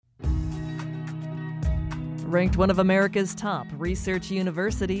Ranked one of America's top research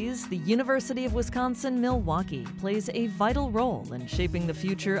universities, the University of Wisconsin-Milwaukee plays a vital role in shaping the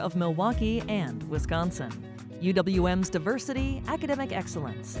future of Milwaukee and Wisconsin. UWM's diversity, academic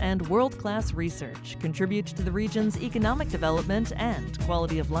excellence, and world-class research contribute to the region's economic development and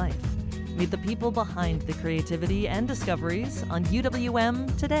quality of life. Meet the people behind the creativity and discoveries on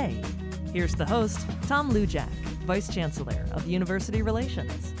UWM Today. Here's the host, Tom Lujack, Vice Chancellor of University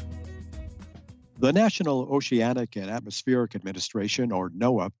Relations. The National Oceanic and Atmospheric Administration, or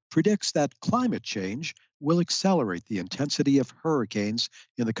NOAA, predicts that climate change will accelerate the intensity of hurricanes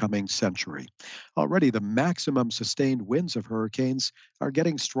in the coming century. Already, the maximum sustained winds of hurricanes are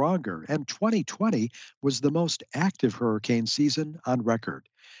getting stronger, and 2020 was the most active hurricane season on record.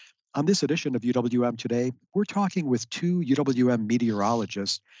 On this edition of UWM Today, we're talking with two UWM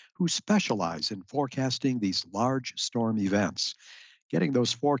meteorologists who specialize in forecasting these large storm events. Getting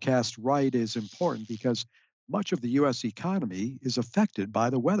those forecasts right is important because much of the U.S. economy is affected by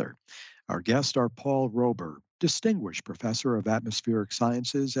the weather. Our guests are Paul Rober, Distinguished Professor of Atmospheric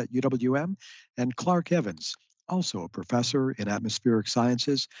Sciences at UWM, and Clark Evans, also a professor in atmospheric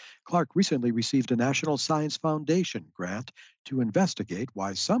sciences. Clark recently received a National Science Foundation grant to investigate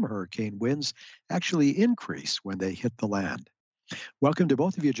why some hurricane winds actually increase when they hit the land. Welcome to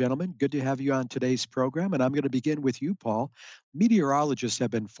both of you, gentlemen. Good to have you on today's program. And I'm going to begin with you, Paul. Meteorologists have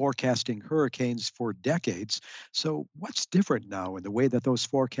been forecasting hurricanes for decades. So what's different now in the way that those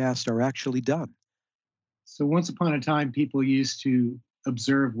forecasts are actually done? So once upon a time, people used to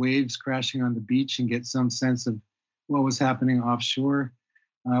observe waves crashing on the beach and get some sense of what was happening offshore.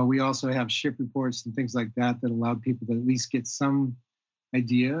 We also have ship reports and things like that that allowed people to at least get some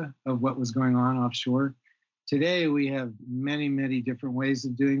idea of what was going on offshore. Today, we have many, many different ways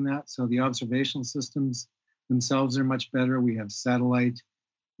of doing that. So the observational systems themselves are much better. We have satellite.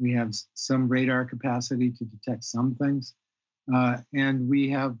 We have some radar capacity to detect some things. And we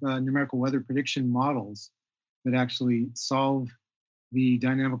have numerical weather prediction models that actually solve the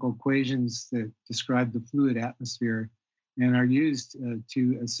dynamical equations that describe the fluid atmosphere and are used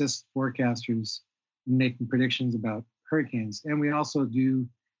to assist forecasters in making predictions about hurricanes. And we also do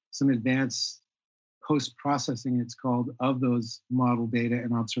some advanced post-processing, it's called, of those model data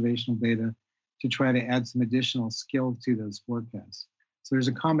and observational data to try to add some additional skill to those forecasts. So there's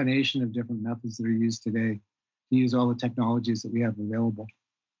a combination of different methods that are used today to use all the technologies that we have available.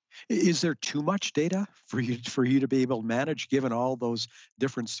 Is there too much data for you to be able to manage, given all those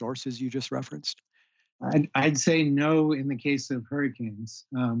different sources you just referenced? I'd say no in the case of hurricanes.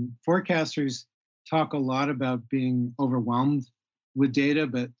 Forecasters talk a lot about being overwhelmed with data,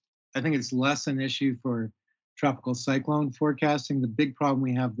 but I think it's less an issue for tropical cyclone forecasting. The big problem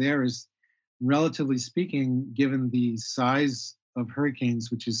we have there is, relatively speaking, given the size of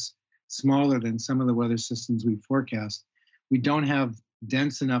hurricanes, which is smaller than some of the weather systems we forecast, we don't have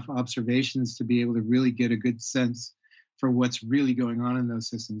dense enough observations to be able to really get a good sense for what's really going on in those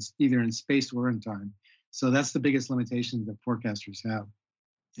systems, either in space or in time. So that's the biggest limitation that forecasters have.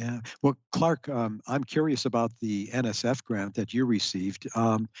 Yeah. Well, Clark, I'm curious about the NSF grant that you received.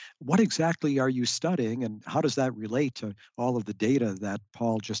 What exactly are you studying, and how does that relate to all of the data that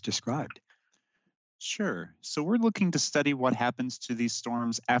Paul just described? Sure. So we're looking to study what happens to these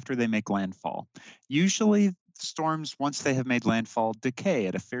storms after they make landfall. Usually, storms, once they have made landfall, decay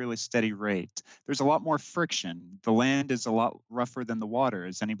at a fairly steady rate. There's a lot more friction. The land is a lot rougher than the water,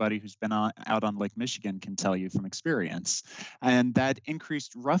 as anybody who's been out on Lake Michigan can tell you from experience. And that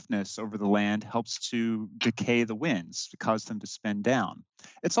increased roughness over the land helps to decay the winds, to cause them to spin down.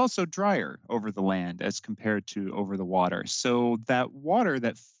 It's also drier over the land as compared to over the water. So that water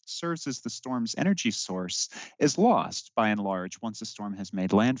that serves as the storm's energy source is lost by and large once a storm has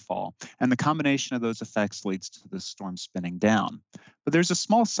made landfall. And the combination of those effects leads to the storm spinning down. But there's a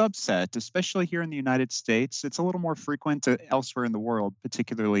small subset, especially here in the United States. It's a little more frequent elsewhere in the world,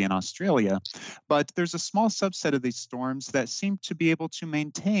 particularly in Australia. But there's a small subset of these storms that seem to be able to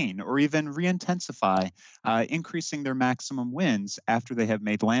maintain or even re-intensify, increasing their maximum winds after they have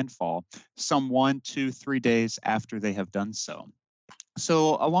made landfall, some 1, 2, 3 days after they have done so.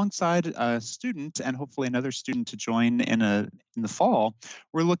 So alongside a student and hopefully another student to join in the fall,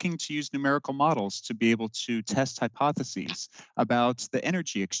 we're looking to use numerical models to be able to test hypotheses about the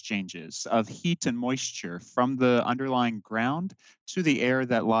energy exchanges of heat and moisture from the underlying ground to the air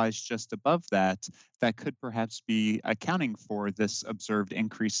that lies just above that could perhaps be accounting for this observed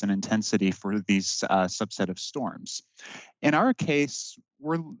increase in intensity for these subset of storms. In our case,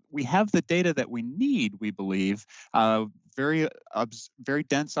 we have the data that we need, we believe, very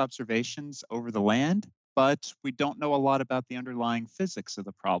dense observations over the land but we don't know a lot about the underlying physics of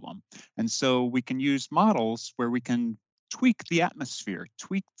the problem. And so we can use models where we can tweak the atmosphere,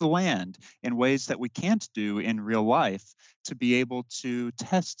 tweak the land in ways that we can't do in real life to be able to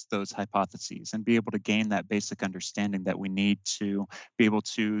test those hypotheses and be able to gain that basic understanding that we need to be able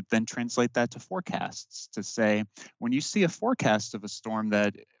to then translate that to forecasts to say, when you see a forecast of a storm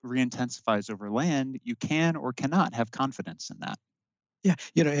that re-intensifies over land, you can or cannot have confidence in that. Yeah,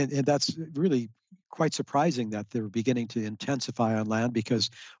 and that's really quite surprising that they're beginning to intensify on land because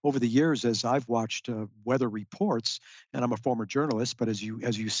over the years, as I've watched weather reports, and I'm a former journalist, but as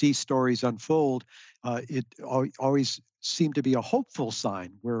you see stories unfold, it always seemed to be a hopeful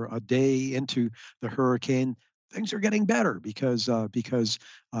sign where a day into the hurricane, things are getting better because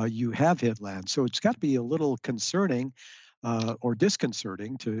you have hit land. So it's got to be a little concerning or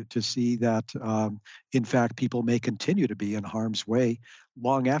disconcerting to see that, in fact, people may continue to be in harm's way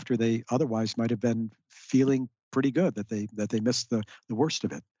long after they otherwise might have been feeling pretty good that they missed the worst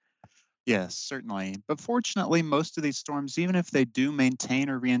of it. Yes, certainly. But fortunately, most of these storms, even if they do maintain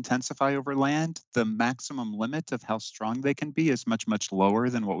or re-intensify over land, the maximum limit of how strong they can be is much, much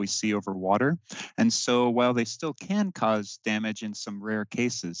lower than what we see over water. And so while they still can cause damage in some rare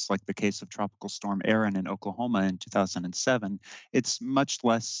cases, like the case of Tropical Storm Erin in Oklahoma in 2007, it's much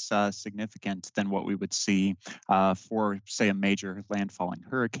less significant than what we would see for, say, a major landfalling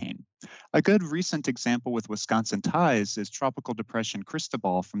hurricane. A good recent example with Wisconsin ties is Tropical Depression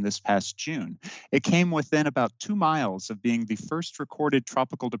Cristobal from this past June. It came within about 2 miles of being the first recorded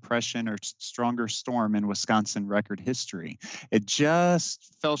tropical depression or stronger storm in Wisconsin record history. It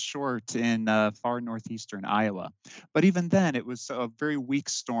just fell short in far northeastern Iowa. But even then, it was a very weak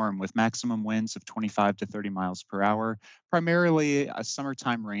storm with maximum winds of 25 to 30 miles per hour, primarily a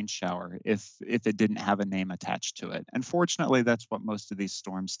summertime rain shower if it didn't have a name attached to it. And fortunately, that's what most of these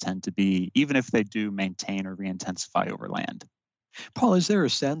storms tend to be, even if they do maintain or re-intensify over land. Paul, is there a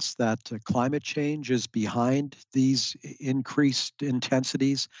sense that climate change is behind these increased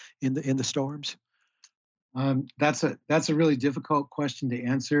intensities in the storms? That's a really difficult question to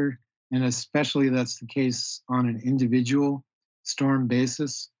answer, and especially that's the case on an individual storm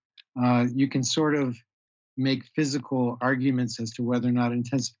basis. You can sort of make physical arguments as to whether or not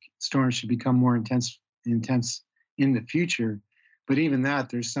intense storms should become more intense in the future. But even that,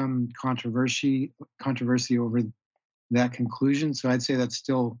 there's some controversy over that conclusion. So I'd say that's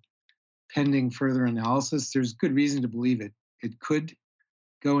still pending further analysis. There's good reason to believe it could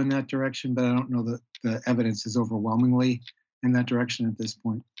go in that direction, but I don't know that the evidence is overwhelmingly in that direction at this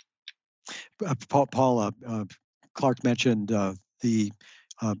point. Paul, Clark mentioned the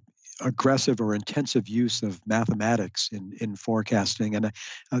aggressive or intensive use of mathematics in forecasting. And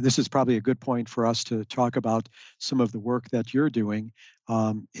this is probably a good point for us to talk about some of the work that you're doing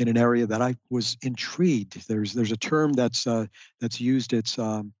in an area that I was intrigued. There's a term that's used. It's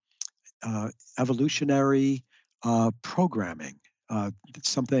evolutionary programming. It's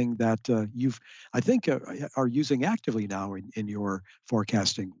something that I think, are using actively now in your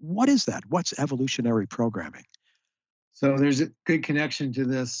forecasting. What is that? What's evolutionary programming? So there's a good connection to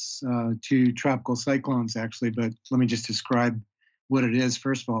this, to tropical cyclones, actually, but let me just describe what it is.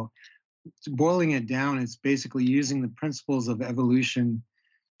 First of all, boiling it down, it's basically using the principles of evolution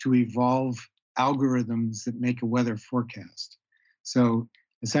to evolve algorithms that make a weather forecast. So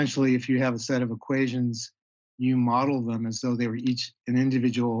essentially, if you have a set of equations, you model them as though they were each an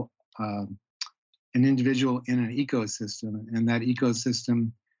individual in an ecosystem, and that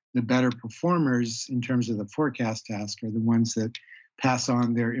ecosystem, the better performers in terms of the forecast task are the ones that pass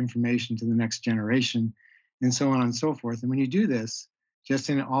on their information to the next generation, and so on and so forth. And when you do this, just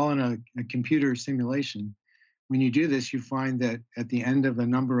in a computer simulation, when you do this, you find that at the end of a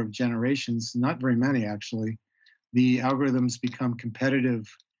number of generations, not very many actually, the algorithms become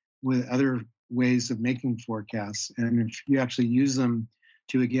competitive with other ways of making forecasts. And if you actually use them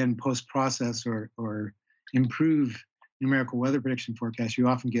to, again, post-process or improve numerical weather prediction forecasts, you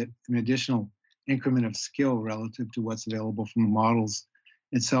often get an additional increment of skill relative to what's available from the models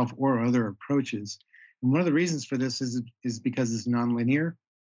itself or other approaches. And one of the reasons for this is because it's nonlinear.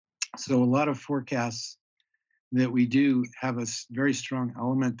 So a lot of forecasts that we do have a very strong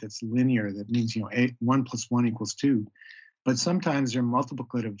element that's linear. That means, 1 + 1 = 2. But sometimes there are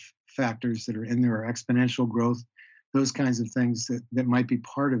multiplicative factors that are in there, or exponential growth, those kinds of things that might be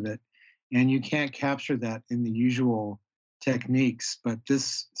part of it. And you can't capture that in the usual techniques, but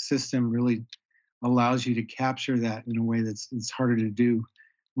this system really allows you to capture that in a way it's harder to do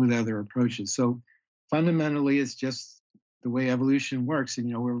with other approaches. So fundamentally, it's just the way evolution works. And,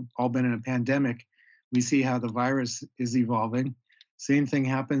 we've all been in a pandemic. We see how the virus is evolving. Same thing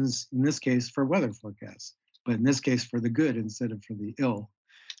happens in this case for weather forecasts, but in this case for the good instead of for the ill.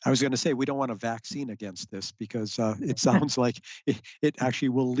 I was going to say we don't want a vaccine against this because it sounds like it actually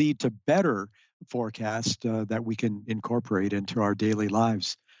will lead to better forecast that we can incorporate into our daily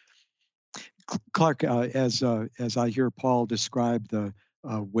lives. Clark, as I hear Paul describe the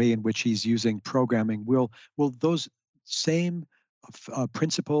way in which he's using programming, will those same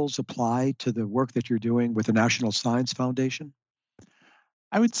principles apply to the work that you're doing with the National Science Foundation?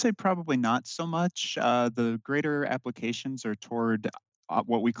 I would say probably not so much. The greater applications are toward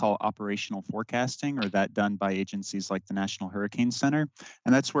what we call operational forecasting, or that done by agencies like the National Hurricane Center.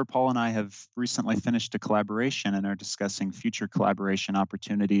 And that's where Paul and I have recently finished a collaboration and are discussing future collaboration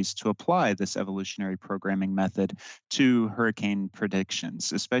opportunities to apply this evolutionary programming method to hurricane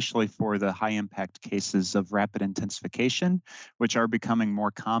predictions, especially for the high impact cases of rapid intensification, which are becoming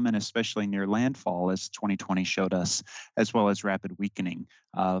more common, especially near landfall, as 2020 showed us, as well as rapid weakening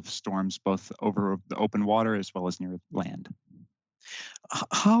of storms both over the open water as well as near land.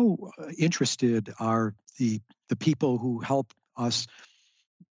 How interested are the people who help us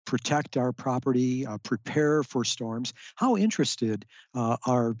protect our property, prepare for storms? How interested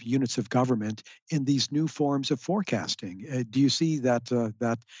are units of government in these new forms of forecasting? Do you see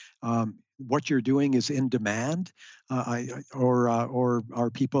that what you're doing is in demand, or are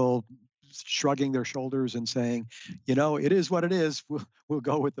people shrugging their shoulders and saying, it is what it is. We'll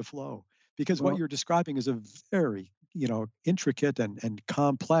go with the flow? Because what you're describing is a very intricate and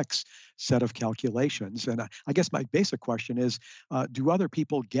complex set of calculations. And I guess my basic question is, do other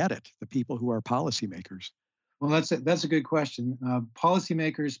people get it, the people who are policymakers? Well, that's a good question.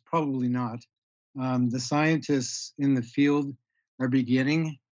 Policymakers, probably not. The scientists in the field are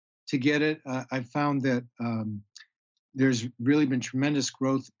beginning to get it. I found that there's really been tremendous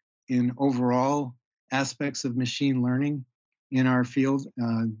growth in overall aspects of machine learning in our field.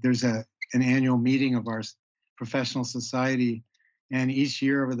 There's an annual meeting of our professional society, and each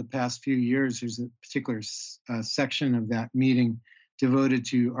year over the past few years, there's a particular section of that meeting devoted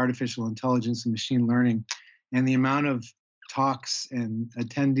to artificial intelligence and machine learning. And the amount of talks and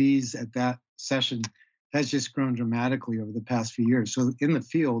attendees at that session has just grown dramatically over the past few years. So in the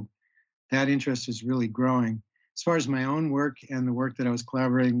field, that interest is really growing. As far as my own work and the work that I was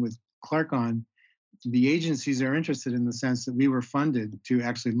collaborating with Clark on, the agencies are interested in the sense that we were funded to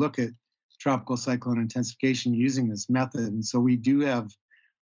actually look at tropical cyclone intensification using this method. And so we do have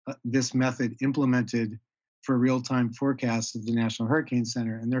this method implemented for real-time forecasts of the National Hurricane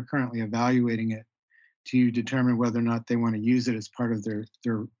Center, and they're currently evaluating it to determine whether or not they want to use it as part of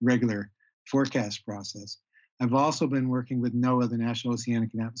their regular forecast process. I've also been working with NOAA, the National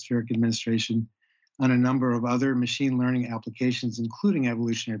Oceanic and Atmospheric Administration, on a number of other machine learning applications, including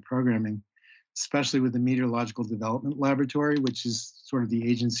evolutionary programming, especially with the Meteorological Development Laboratory, which is sort of the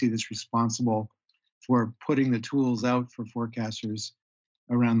agency that's responsible for putting the tools out for forecasters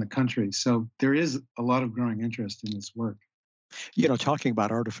around the country. So there is a lot of growing interest in this work. Talking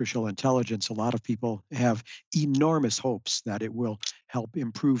about artificial intelligence, a lot of people have enormous hopes that it will help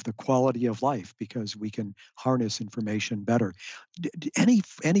improve the quality of life because we can harness information better.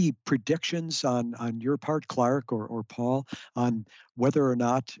 Any predictions on your part, Clark or Paul, on whether or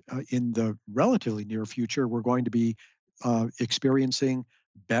not in the relatively near future we're going to be experiencing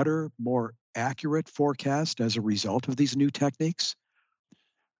better, more accurate forecast as a result of these new techniques?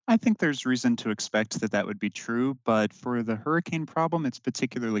 I think there's reason to expect that would be true, but for the hurricane problem, it's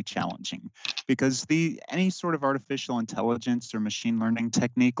particularly challenging because any sort of artificial intelligence or machine learning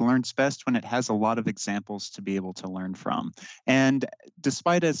technique learns best when it has a lot of examples to be able to learn from. And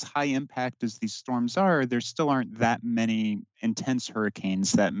despite as high impact as these storms are, there still aren't that many intense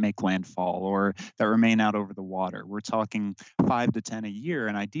hurricanes that make landfall or that remain out over the water. We're talking 5 to 10 a year,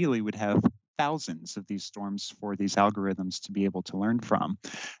 and ideally would have thousands of these storms for these algorithms to be able to learn from.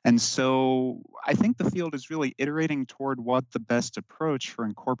 And so I think the field is really iterating toward what the best approach for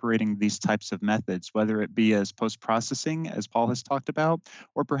incorporating these types of methods, whether it be as post-processing, as Paul has talked about,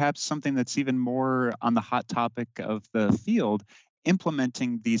 or perhaps something that's even more on the hot topic of the field,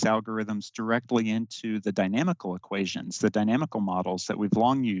 implementing these algorithms directly into the dynamical equations, the dynamical models that we've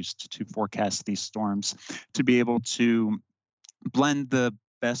long used to forecast these storms, to be able to blend the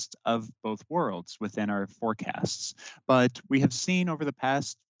best of both worlds within our forecasts. But we have seen over the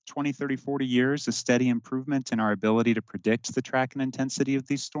past 20, 30, 40 years a steady improvement in our ability to predict the track and intensity of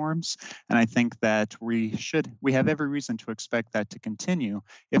these storms. And I think that we have every reason to expect that to continue,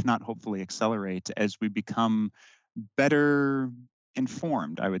 if not hopefully accelerate, as we become better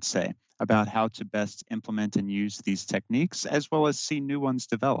informed, I would say, about how to best implement and use these techniques, as well as see new ones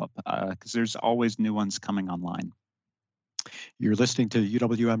develop, because there's always new ones coming online. You're listening to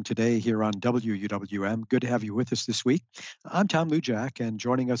UWM Today here on WUWM. Good to have you with us this week. I'm Tom Lujak, and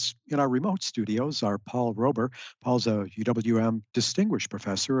joining us in our remote studios are Paul Rober. Paul's a UWM Distinguished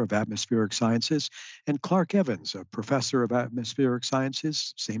Professor of Atmospheric Sciences, and Clark Evans, a Professor of Atmospheric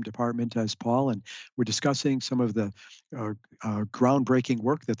Sciences, same department as Paul. And we're discussing some of the groundbreaking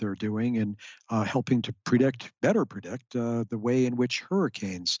work that they're doing in helping to better predict the way in which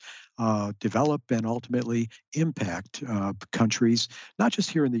hurricanes develop and ultimately impact countries, not just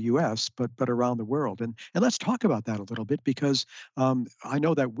here in the U.S. but around the world. And let's talk about that a little bit because I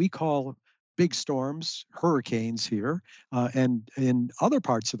know that we call big storms hurricanes here, and in other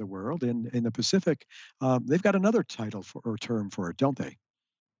parts of the world, in the Pacific, they've got another title or term for it, don't they?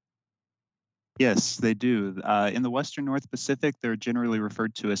 Yes, they do. In the Western North Pacific, they're generally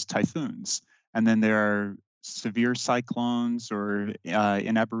referred to as typhoons. And then there are severe cyclones, or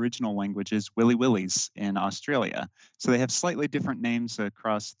in Aboriginal languages, willy willies in Australia. So they have slightly different names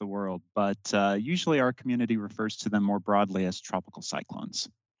across the world, but usually our community refers to them more broadly as tropical cyclones.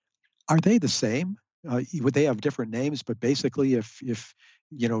 Are they the same? Would they have different names? But basically, if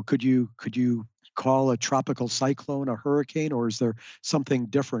could you call a tropical cyclone a hurricane, or is there something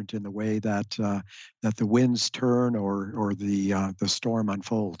different in the way that the winds turn or the storm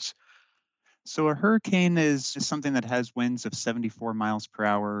unfolds? So a hurricane is just something that has winds of 74 miles per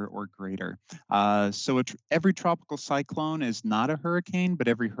hour or greater. Every tropical cyclone is not a hurricane, but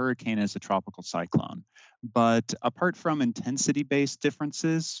every hurricane is a tropical cyclone. But apart from intensity-based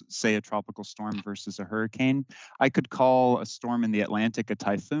differences, say a tropical storm versus a hurricane, I could call a storm in the Atlantic a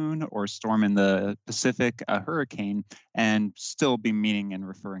typhoon or a storm in the Pacific a hurricane and still be meaning and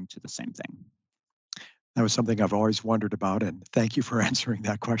referring to the same thing. That was something I've always wondered about, and thank you for answering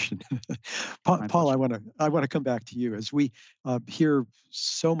that question. Paul, I want to come back to you as we hear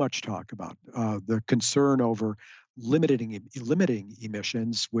so much talk about the concern over limiting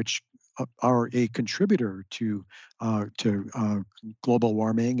emissions, which are a contributor to global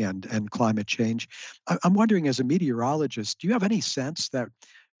warming and climate change. I'm wondering, as a meteorologist, do you have any sense that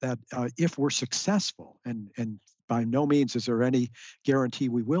if we're successful, and by no means is there any guarantee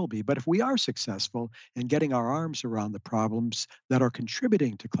we will be, but if we are successful in getting our arms around the problems that are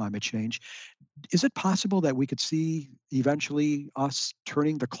contributing to climate change, is it possible that we could see eventually us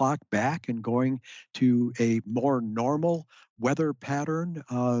turning the clock back and going to a more normal weather pattern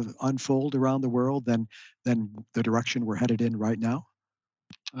unfold around the world than the direction we're headed in right now?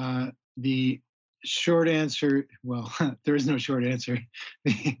 The short answer, well, there is no short answer.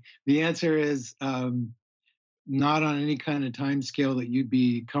 The answer is not on any kind of time scale that you'd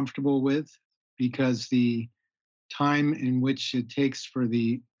be comfortable with, because the time in which it takes for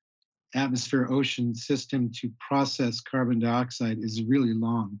the atmosphere ocean system to process carbon dioxide is really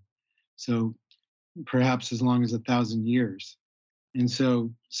long. So perhaps as long as 1,000 years. And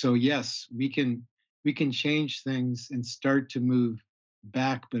so yes, we can change things and start to move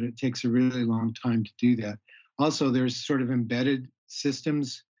back, but it takes a really long time to do that. Also, there's sort of embedded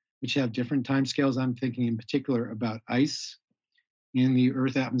systems which have different timescales. I'm thinking in particular about ice in the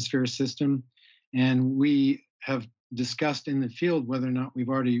Earth atmosphere system. And we have discussed in the field whether or not we've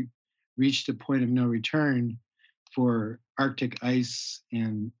already reached a point of no return for Arctic ice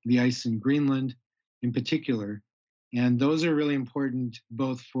and the ice in Greenland in particular. And those are really important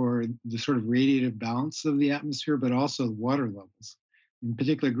both for the sort of radiative balance of the atmosphere, but also water levels. In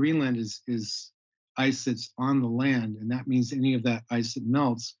particular, Greenland is ice that's on the land, and that means any of that ice that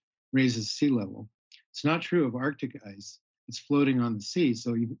melts raises sea level. It's not true of Arctic ice. It's floating on the sea,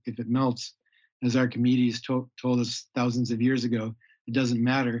 so if it melts, as Archimedes told us thousands of years ago, it doesn't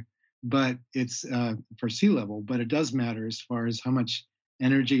matter, but it's for sea level, but it does matter as far as how much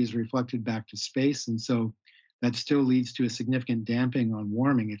energy is reflected back to space, and so that still leads to a significant damping on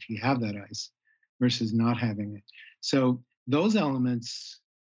warming if you have that ice versus not having it. So those elements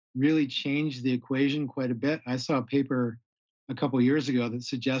really change the equation quite a bit. I saw a paper a couple of years ago that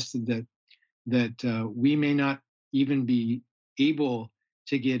suggested that we may not even be able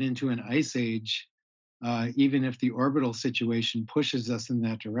to get into an ice age, even if the orbital situation pushes us in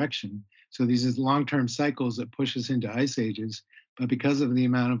that direction. So these are long-term cycles that push us into ice ages, but because of the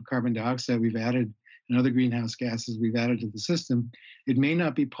amount of carbon dioxide we've added and other greenhouse gases we've added to the system, it may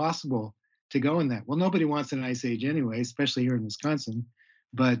not be possible to go in that. Well, nobody wants an ice age anyway, especially here in Wisconsin.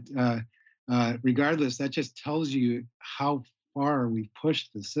 But regardless, that just tells you how far we've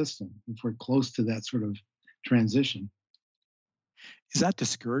pushed the system if we're close to that sort of transition. Is that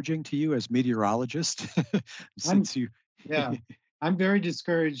discouraging to you as meteorologist? Yeah, I'm very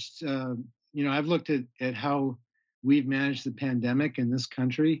discouraged. I've looked at how we've managed the pandemic in this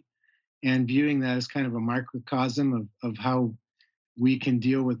country, and viewing that as kind of a microcosm of how we can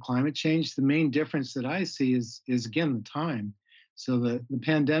deal with climate change. The main difference that I see is again the time. So the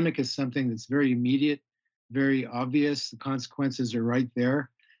pandemic is something that's very immediate, very obvious. The consequences are right there,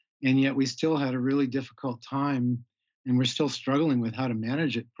 and yet we still had a really difficult time, and we're still struggling with how to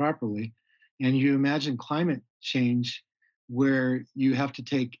manage it properly. And you imagine climate change, where you have to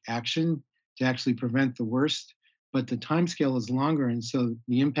take action to actually prevent the worst, but the time scale is longer, and so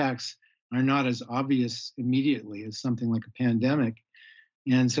the impacts are not as obvious immediately as something like a pandemic.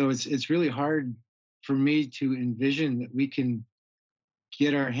 And so it's really hard for me to envision that we can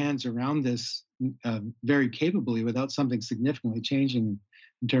get our hands around this very capably without something significantly changing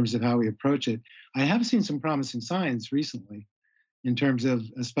in terms of how we approach it. I have seen some promising signs recently in terms of,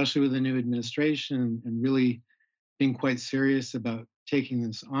 especially with the new administration and really being quite serious about taking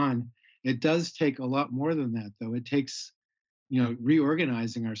this on. It does take a lot more than that, though. It takes,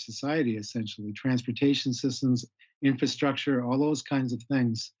 reorganizing our society, essentially. Transportation systems, infrastructure, all those kinds of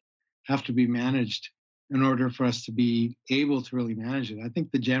things have to be managed in order for us to be able to really manage it. I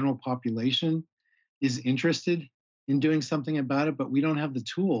think the general population is interested in doing something about it, but we don't have the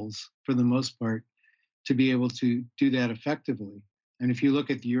tools for the most part to be able to do that effectively. And if you look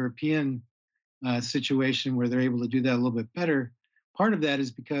at the European situation where they're able to do that a little bit better, part of that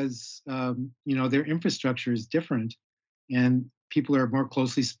is because their infrastructure is different, and people are more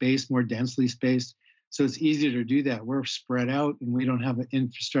closely spaced, more densely spaced. So it's easier to do that. We're spread out, and we don't have an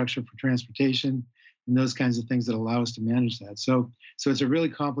infrastructure for transportation and those kinds of things that allow us to manage that. So it's a really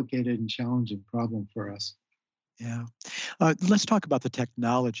complicated and challenging problem for us. Yeah. Let's talk about the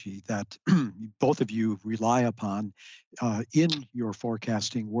technology that both of you rely upon in your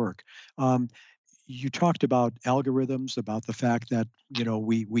forecasting work. You talked about algorithms, about the fact that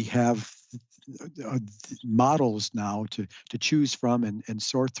we have models now to choose from and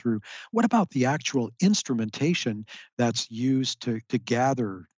sort through. What about the actual instrumentation that's used to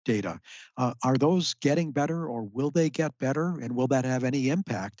gather data? Are those getting better, or will they get better? And will that have any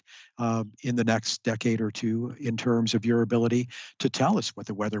impact in the next decade or two in terms of your ability to tell us what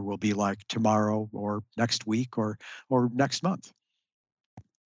the weather will be like tomorrow or next week or next month?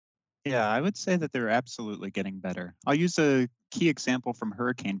 Yeah, I would say that they're absolutely getting better. I'll use a key example from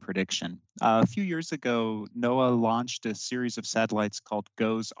hurricane prediction. A few years ago, NOAA launched a series of satellites called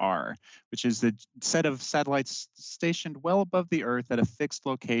GOES-R, which is the set of satellites stationed well above the Earth at a fixed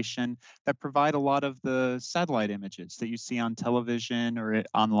location that provide a lot of the satellite images that you see on television or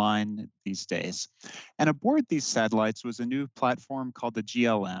online these days. And aboard these satellites was a new platform called the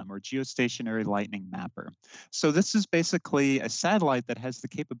GLM, or Geostationary Lightning Mapper. So this is basically a satellite that has the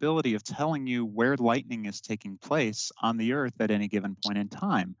capability of telling you where lightning is taking place on the Earth at any given point in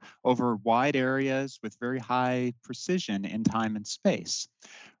time over wide areas with very high precision in time and space.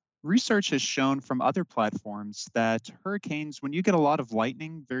 Research has shown from other platforms that hurricanes, when you get a lot of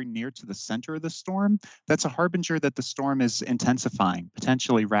lightning very near to the center of the storm, that's a harbinger that the storm is intensifying,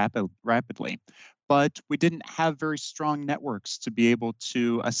 potentially rapidly. But we didn't have very strong networks to be able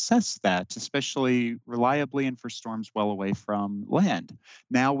to assess that, especially reliably and for storms well away from land.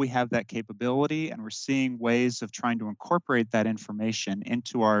 Now we have that capability, and we're seeing ways of trying to incorporate that information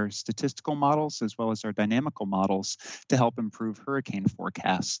into our statistical models as well as our dynamical models to help improve hurricane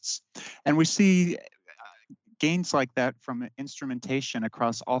forecasts. And we see gains like that from instrumentation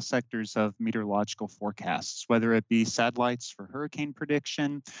across all sectors of meteorological forecasts, whether it be satellites for hurricane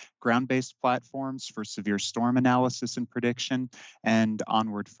prediction, ground-based platforms for severe storm analysis and prediction, and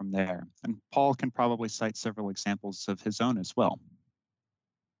onward from there. And Paul can probably cite several examples of his own as well.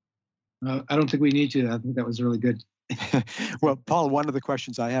 I don't think we need to. I think that was really good. Well, Paul, one of the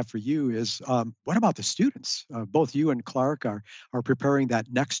questions I have for you is, what about the students? Both you and Clark are preparing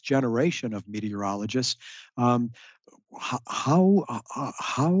that next generation of meteorologists. How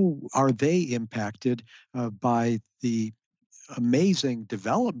are they impacted by the amazing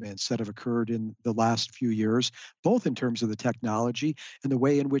developments that have occurred in the last few years, both in terms of the technology and the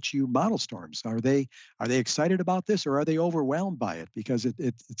way in which you model storms? Are they excited about this, or are they overwhelmed by it? Because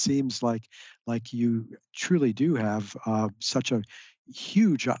it seems like you truly do have such a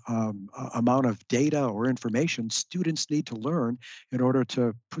huge amount of data or information students need to learn in order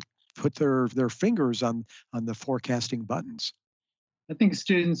to put their fingers on the forecasting buttons. I think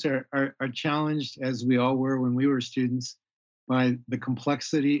students are challenged, as we all were when we were students, by the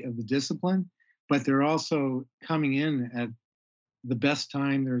complexity of the discipline, but they're also coming in at the best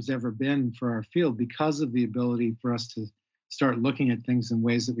time there's ever been for our field because of the ability for us to start looking at things in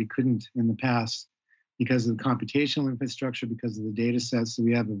ways that we couldn't in the past, because of the computational infrastructure, because of the data sets that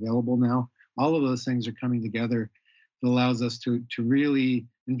we have available now. All of those things are coming together that allows us to really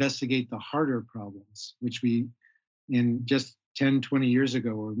investigate the harder problems, which we, in just 10, 20 years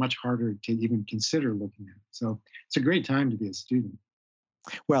ago, were much harder to even consider looking at. So it's a great time to be a student.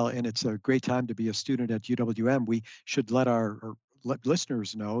 Well, and it's a great time to be a student at UWM. We should let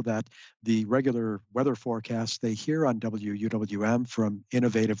listeners know that the regular weather forecasts they hear on WUWM from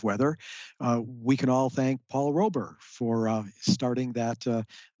Innovative Weather, we can all thank Paul Rober for starting that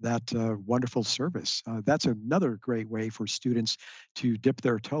wonderful service. That's another great way for students to dip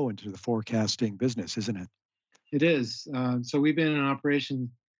their toe into the forecasting business, isn't it? It is. So we've been in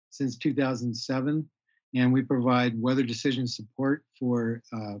operation since 2007, and we provide weather decision support for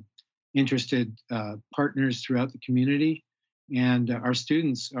interested partners throughout the community. And our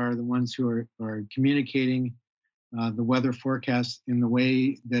students are the ones who are communicating the weather forecast in the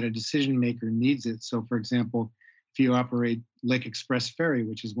way that a decision maker needs it. So, for example, if you operate Lake Express Ferry,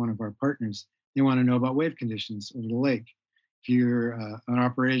 which is one of our partners, they want to know about wave conditions over the lake. If you're an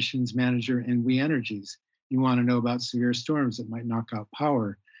operations manager in We Energies, you want to know about severe storms that might knock out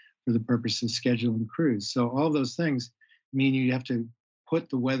power for the purpose of scheduling crews. So all those things mean you have to put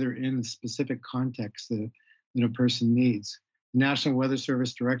the weather in the specific context that a person needs. National Weather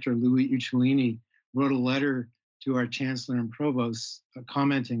Service Director Louis Uccellini wrote a letter to our Chancellor and Provost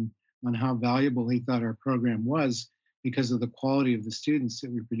commenting on how valuable he thought our program was because of the quality of the students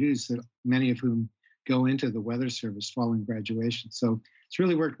that we produce, that many of whom go into the Weather Service following graduation. So it's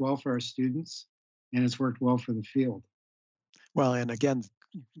really worked well for our students, and it's worked well for the field. Well, and again,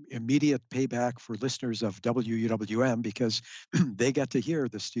 immediate payback for listeners of WUWM because they get to hear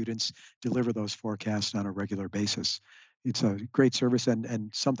the students deliver those forecasts on a regular basis. It's a great service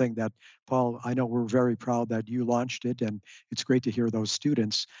and something that, Paul, I know we're very proud that you launched it, and it's great to hear those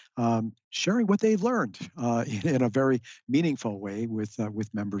students sharing what they've learned in a very meaningful way with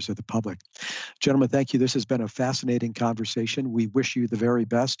members of the public. Gentlemen, thank you. This has been a fascinating conversation. We wish you the very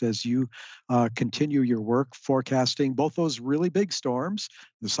best as you continue your work forecasting both those really big storms,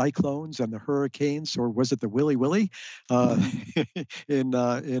 the cyclones and the hurricanes, or was it the Willy Willy in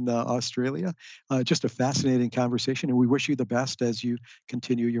Australia? Just a fascinating conversation, and we wish you the best as you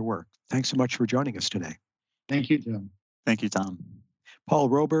continue your work. Thanks so much for joining us today. Thank you, Tom. Thank you, Tom. Paul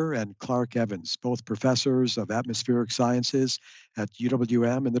Rober and Clark Evans, both professors of atmospheric sciences at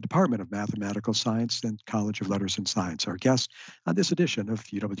UWM in the Department of Mathematical Science and College of Letters and Science, our guests on this edition of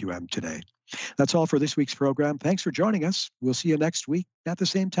UWM Today. That's all for this week's program. Thanks for joining us. We'll see you next week at the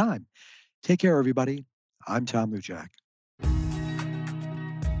same time. Take care, everybody. I'm Tom Lujack.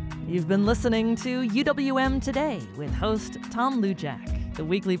 You've been listening to UWM Today with host Tom Lujack, the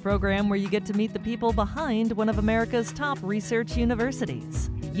weekly program where you get to meet the people behind one of America's top research universities,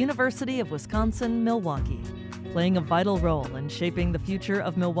 University of Wisconsin-Milwaukee. Playing a vital role in shaping the future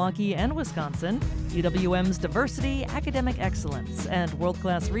of Milwaukee and Wisconsin, UWM's diversity, academic excellence, and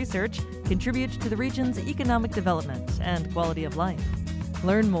world-class research contribute to the region's economic development and quality of life.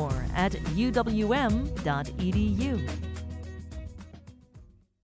 Learn more at uwm.edu.